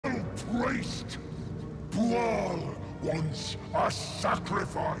priest! BOOAL wants a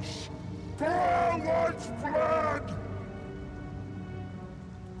sacrifice! BOOAL wants blood!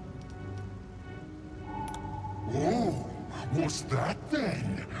 Oh, what's that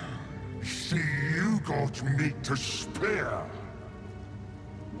then? See, you got meat to spare.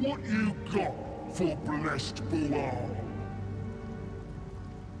 What you got for blessed BOOAL?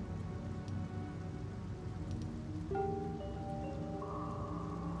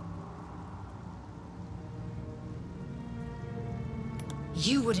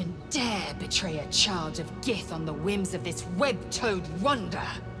 You wouldn't dare betray a child of Gith on the whims of this web-toed wonder!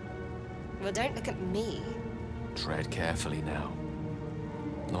 Well, don't look at me. Tread carefully now.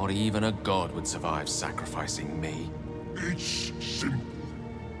 Not even a god would survive sacrificing me. It's simple.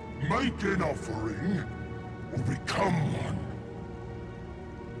 Make an offering, or become one.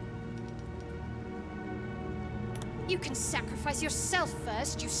 You can sacrifice yourself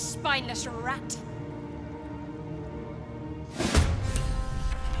first, you spineless rat.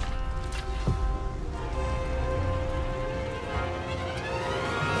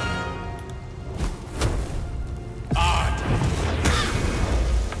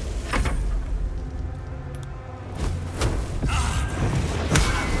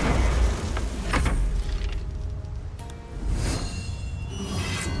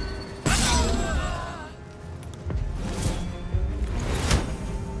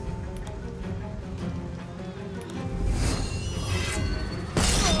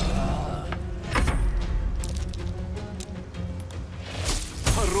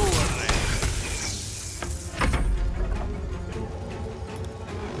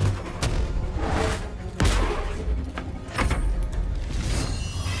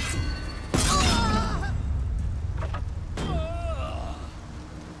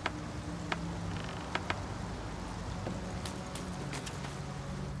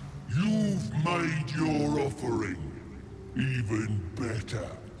 You've made your offering. Even better,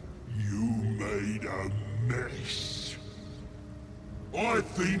 you made a mess. I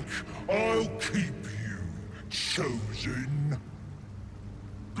think I'll keep you, chosen.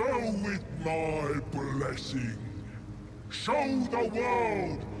 Go with my blessing. Show the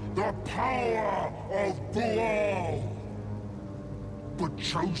world the power of BOOAL. But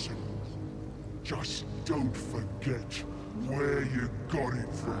chosen, just don't forget where you got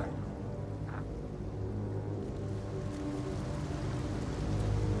it from.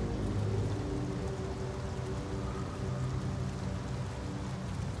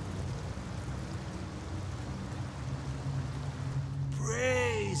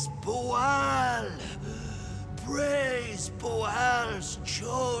 Praise BOOAL! Praise BOOAL's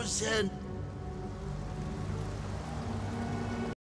chosen!